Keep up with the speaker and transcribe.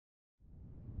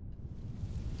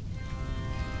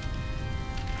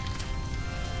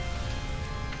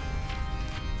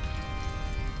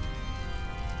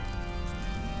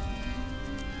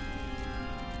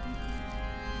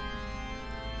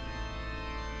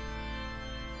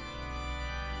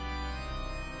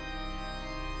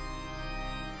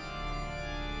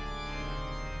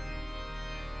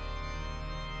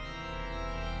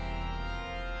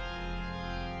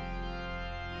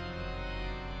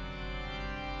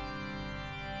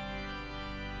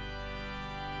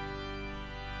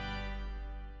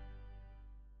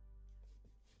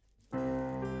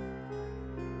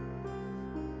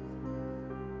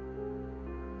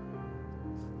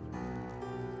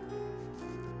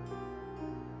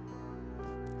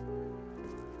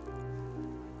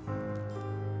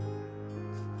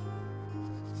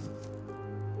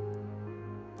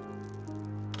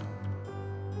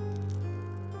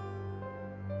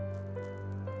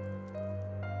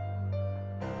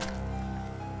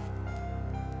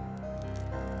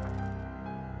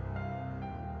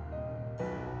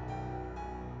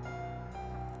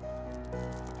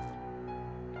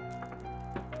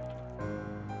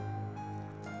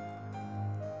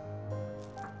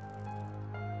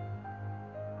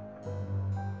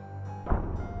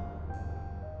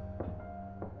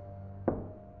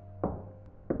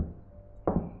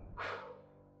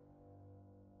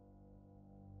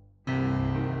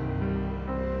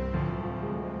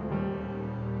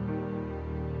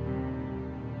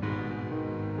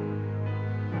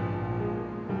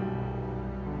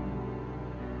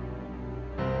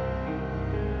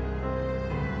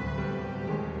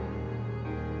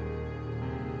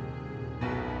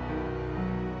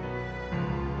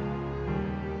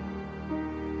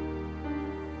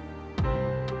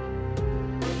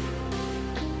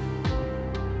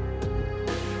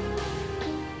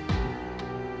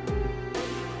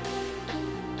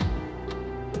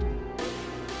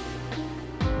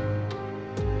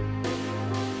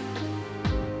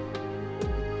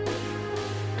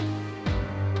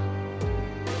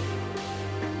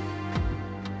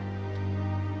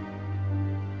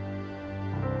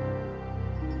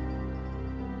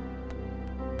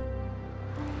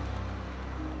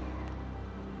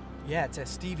Yeah, it's at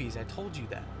Stevie's. I told you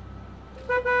that.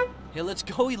 Hey, let's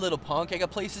go, you little punk. I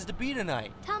got places to be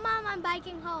tonight. Tell Mom I'm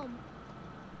biking home.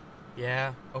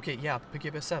 Yeah, okay, yeah, I'll pick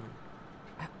you up at 7.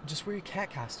 Just wear your cat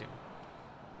costume.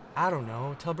 I don't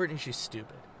know. Tell Brittany she's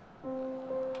stupid.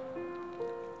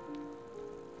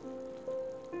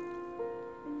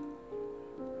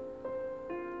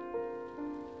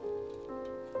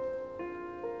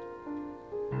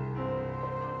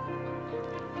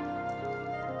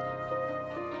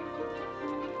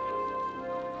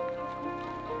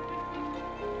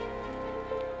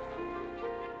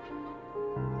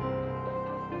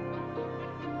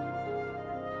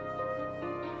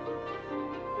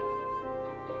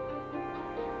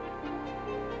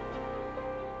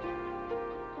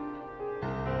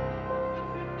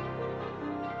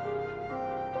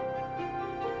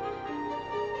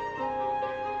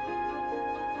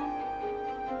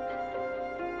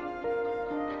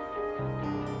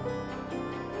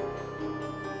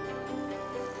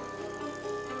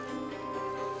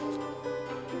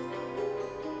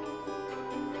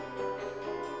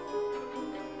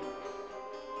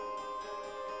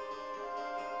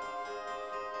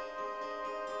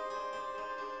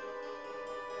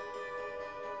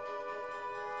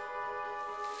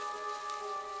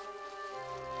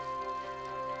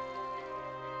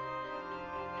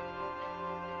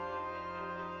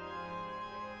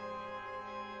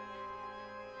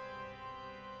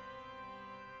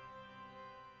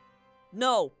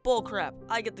 No, bullcrap.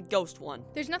 I get the ghost one.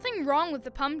 There's nothing wrong with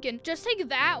the pumpkin. Just take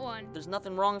that one. There's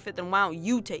nothing wrong with it, then why don't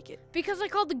you take it? Because I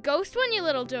called the ghost one, you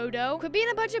little dodo. Quit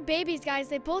being a bunch of babies, guys.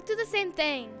 They both do the same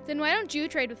thing. Then why don't you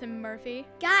trade with him, Murphy?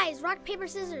 Guys, rock, paper,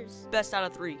 scissors. Best out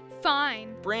of 3.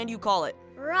 Fine. Brand, you call it.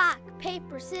 Rock,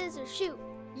 paper, scissors, shoot.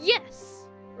 Yes.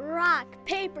 Rock,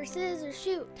 paper, scissors,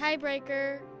 shoot.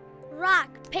 Tiebreaker. Rock,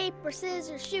 paper,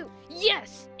 scissors, shoot.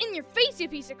 Yes! In your face, you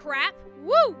piece of crap!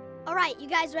 Woo! All right, you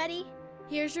guys ready?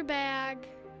 Here's your bag.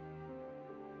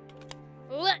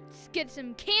 Let's get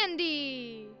some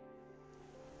candy!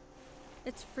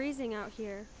 It's freezing out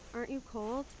here. Aren't you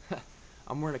cold?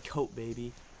 I'm wearing a coat,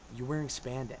 baby. You're wearing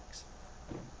spandex.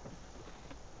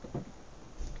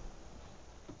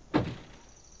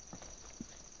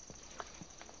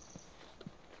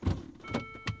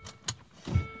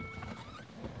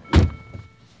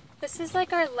 This is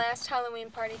like our last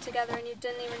Halloween party together and you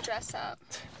didn't even dress up.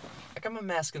 I got my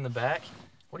mask in the back.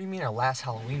 What do you mean our last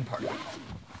Halloween party?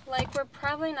 Like, we're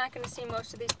probably not going to see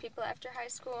most of these people after high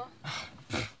school.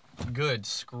 Good,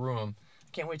 screw them.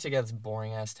 Can't wait to get this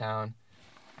boring-ass town.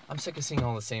 I'm sick of seeing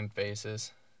all the same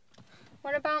faces.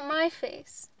 What about my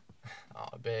face?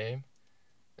 Aw, babe.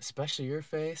 Especially your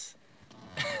face.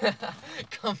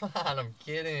 Come on, I'm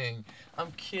kidding.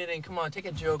 I'm kidding. Come on, take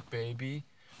a joke, baby.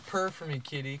 Purr for me,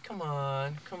 kitty. Come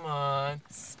on, come on.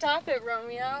 Stop it,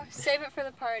 Romeo. Save it for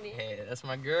the party. Hey, that's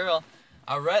my girl.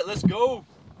 All right, let's go.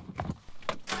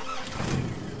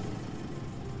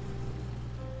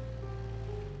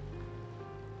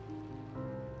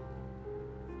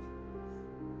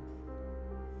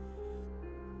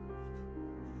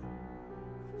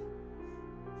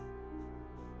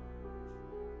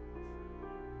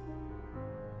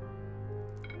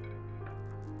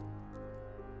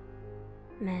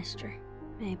 Master,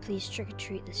 may I please trick or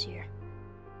treat this year?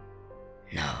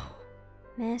 No.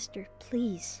 Master,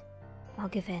 please. I'll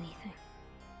give anything.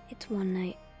 It's one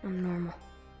night. I'm normal.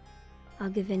 I'll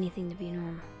give anything to be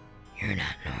normal. You're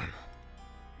not normal.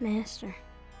 Master.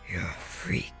 You're a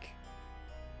freak.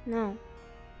 No.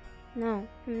 No,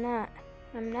 I'm not.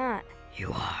 I'm not.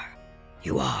 You are.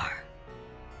 You are.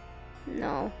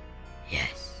 No.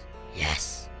 Yes.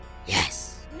 Yes.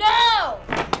 Yes. No!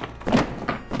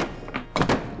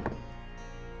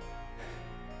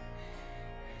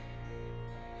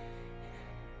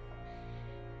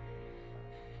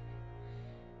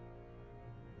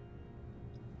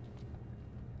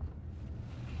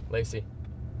 Lacey.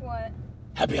 What?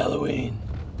 Happy Halloween.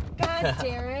 God,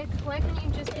 Derek, why can't you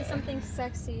just be something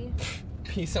sexy?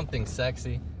 Be something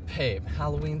sexy? Babe,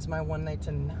 Halloween's my one night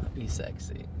to not be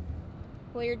sexy.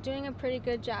 Well, you're doing a pretty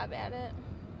good job at it.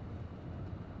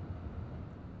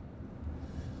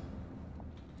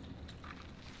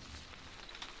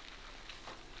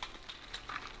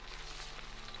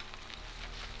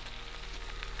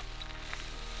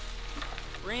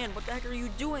 Brand, what the heck are you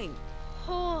doing?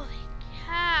 Holy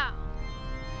cow.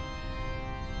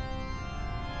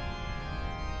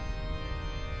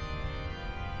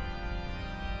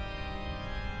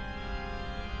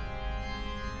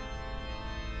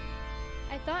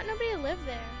 I thought nobody lived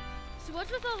there. So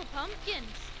what's with all the pumpkins?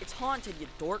 It's haunted, you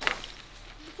dork.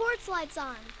 The porch light's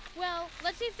on. Well,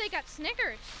 let's see if they got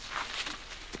Snickers.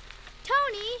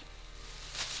 Tony,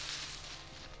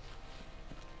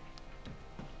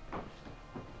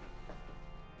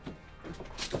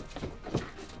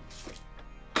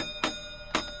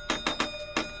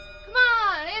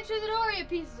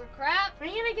 pieces of crap.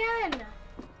 Bring it again.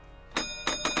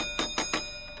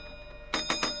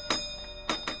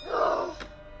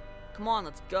 Come on,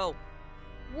 let's go.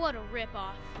 What a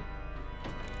ripoff.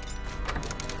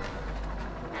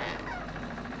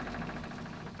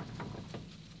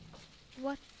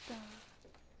 What the?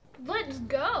 Let's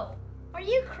go. Are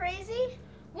you crazy?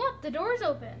 What? The door's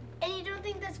open. And you don't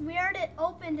think that's weird? It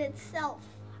opened itself.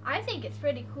 I think it's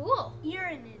pretty cool. You're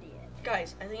an idiot.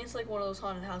 Guys, I think it's like one of those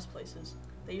haunted house places.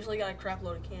 They usually got a crap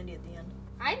load of candy at the end.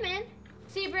 I'm in.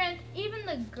 See, Brent, even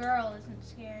the girl isn't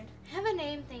scared. Have a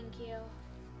name, thank you.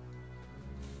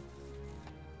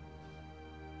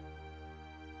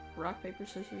 Rock, paper,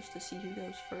 scissors to see who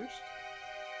goes first.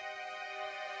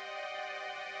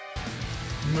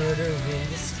 Murder in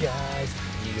disguise,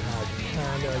 you hide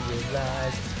behind all your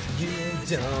lies.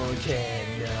 You don't care,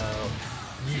 no,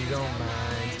 you don't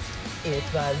mind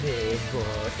if I live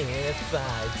or if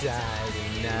I die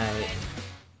tonight.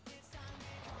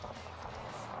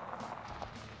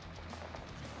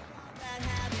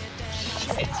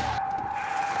 Shit.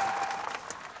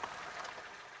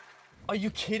 Are you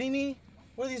kidding me?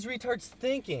 What are these retards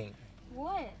thinking?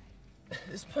 What?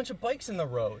 There's a bunch of bikes in the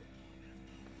road.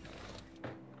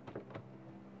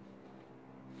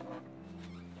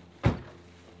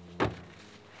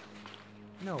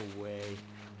 No way.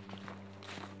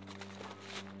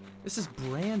 This is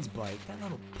Brand's bike, that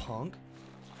little punk.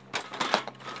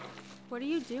 What are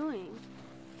you doing?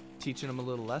 Teaching him a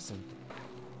little lesson.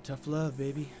 Tough love,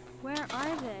 baby. Where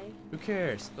are they? Who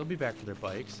cares? They'll be back for their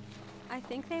bikes. I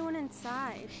think they went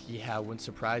inside. Yeah, it wouldn't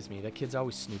surprise me. That kid's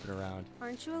always snooping around.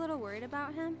 Aren't you a little worried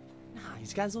about him? Nah,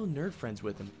 he's got his little nerd friends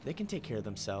with him. They can take care of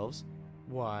themselves.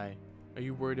 Why? Are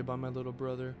you worried about my little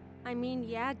brother? I mean,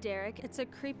 yeah, Derek. It's a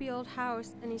creepy old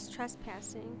house, and he's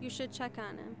trespassing. You should check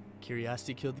on him.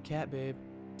 Curiosity killed the cat, babe.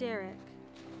 Derek.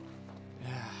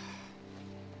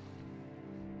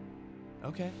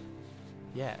 Okay.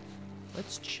 Yeah,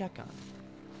 let's check on him.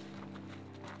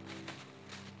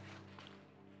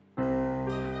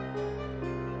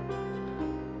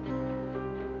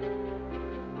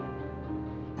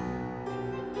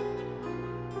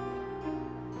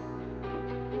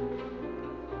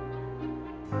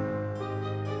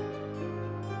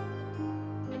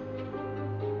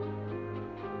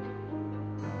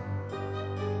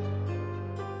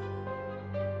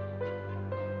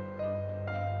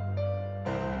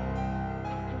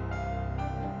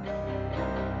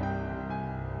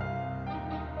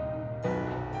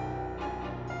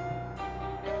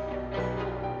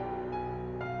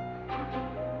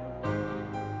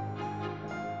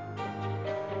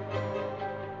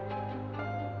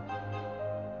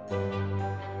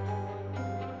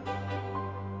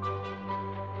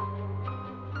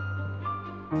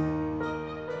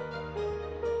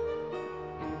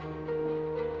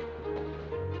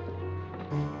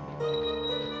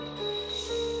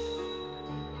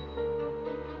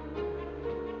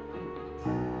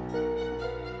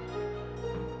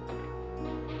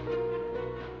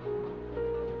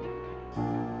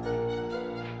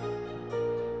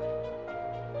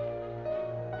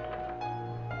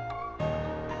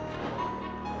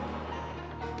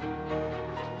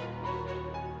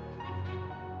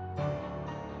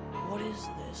 What is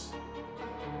this?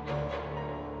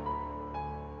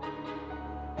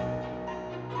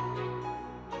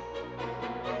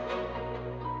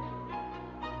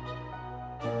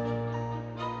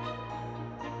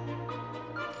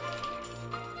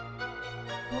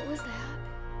 What was that?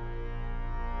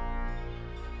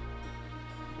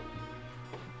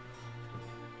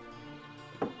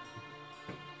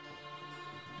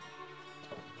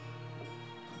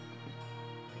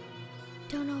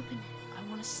 Don't open it. I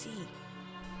want to see.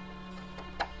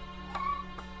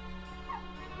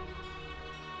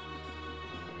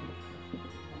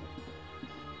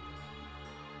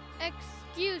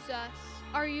 Excuse us.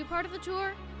 Are you part of the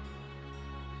tour?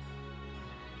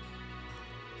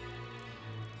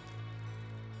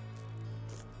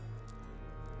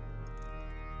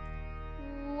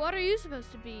 What are you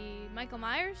supposed to be, Michael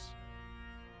Myers?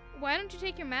 Why don't you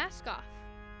take your mask off?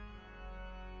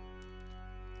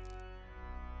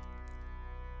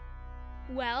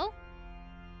 Well?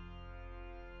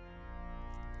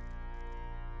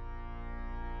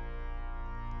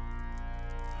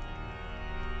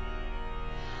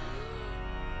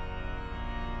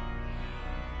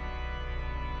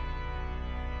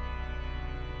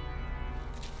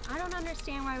 I don't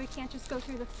understand why we can't just go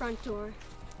through the front door.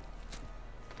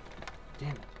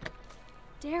 Damn it.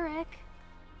 Derek.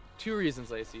 2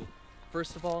 reasons, Lacey.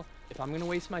 First of all, if I'm gonna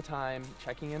waste my time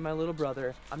checking in my little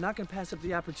brother, I'm not gonna pass up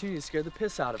the opportunity to scare the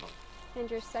piss out of him. And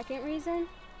your second reason?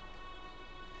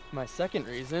 My second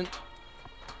reason.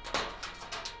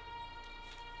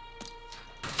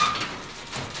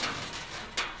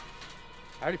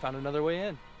 I already found another way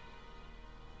in.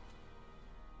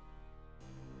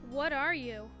 What are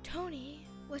you? Tony,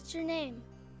 what's your name?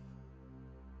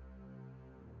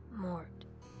 Mort.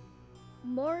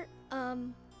 Mort,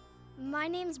 my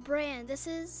name's Brand. This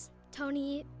is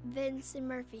Tony, Vince, and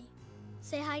Murphy.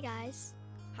 Say hi, guys.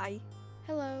 Hi.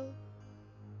 Hello.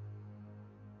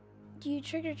 Do you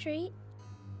trick or treat?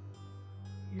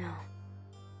 No.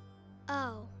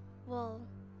 Oh, well,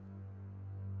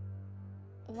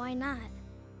 why not?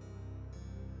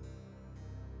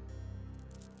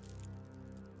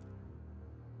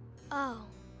 Oh,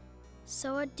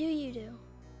 so what do you do?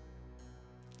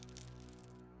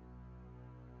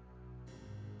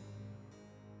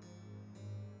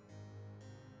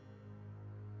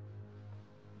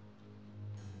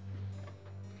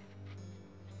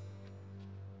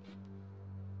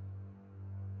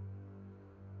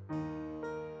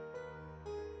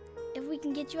 If we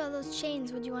can get you out of those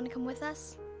chains, would you want to come with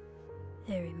us?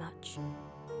 Very much.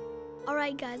 All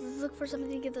right, guys, let's look for something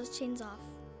to get those chains off.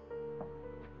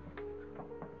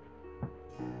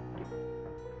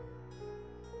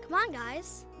 Come on,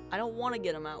 guys. I don't want to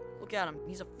get him out. Look at him.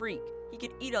 He's a freak. He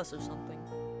could eat us or something.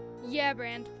 Yeah,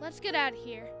 Brand, let's get out of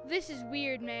here. This is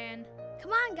weird, man.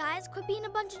 Come on, guys, quit being a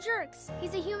bunch of jerks.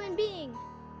 He's a human being.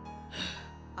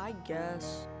 I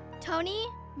guess. Tony?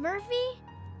 Murphy?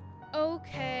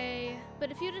 Okay,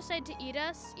 but if you decide to eat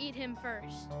us, eat him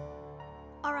first.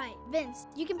 All right, Vince,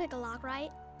 you can pick a lock,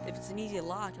 right? If it's an easy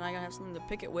lock and I gotta have something to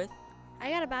pick it with. I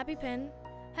got a bobby pin.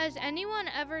 Has anyone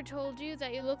ever told you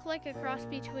that you look like a cross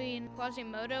between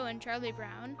Quasimodo and Charlie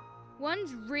Brown?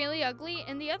 One's really ugly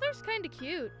and the other's kinda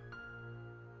cute.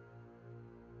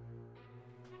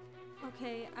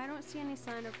 Okay, I don't see any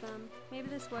sign of them. Maybe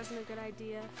this wasn't a good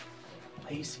idea.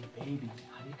 Lacey, baby,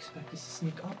 how do you expect us to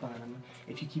sneak up on him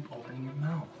if you keep opening your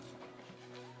mouth?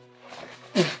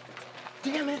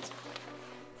 Damn it!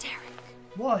 Derek!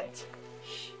 What?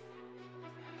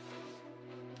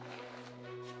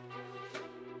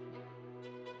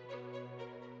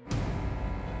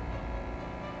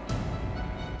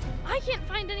 I can't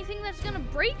find anything that's gonna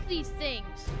break these things.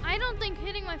 I don't think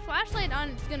hitting my flashlight on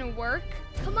it's gonna work.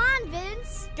 Come on,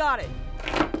 Vince. Got it.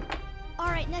 All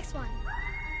right, next one.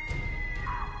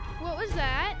 What was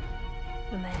that?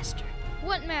 The master.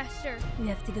 What master? We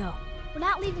have to go. We're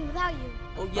not leaving without you.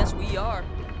 Oh, yes, we are.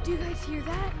 Do you guys hear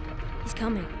that? He's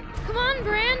coming. Come on,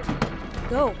 Brand!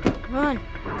 Go. Run.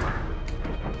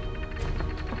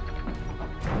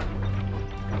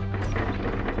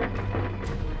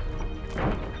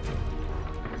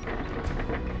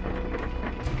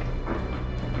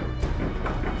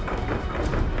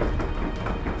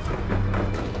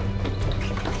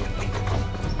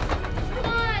 Come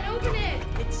on, open it!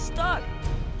 It's stuck.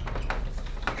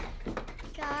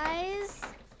 Guys.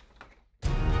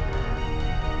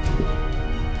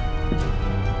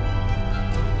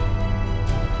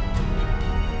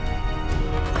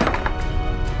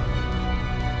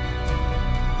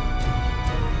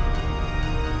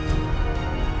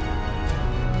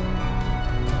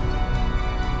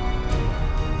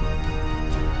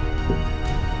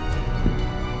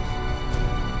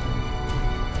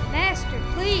 Master,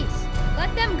 please.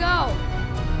 Let them go.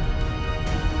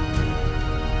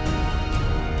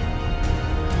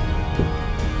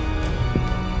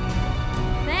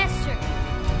 Master,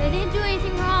 they didn't do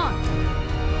anything wrong.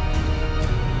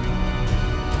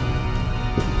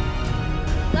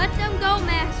 Let them go,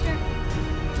 Master.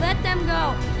 Let them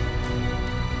go.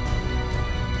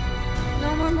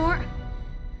 No more Mort.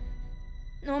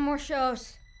 No more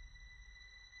shows.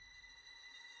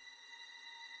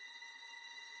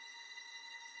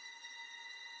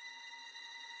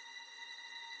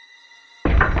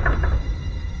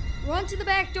 Run to the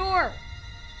back door.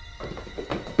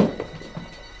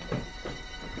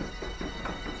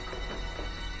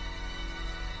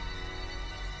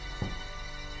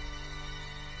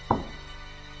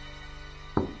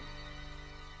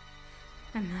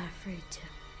 I'm not afraid to.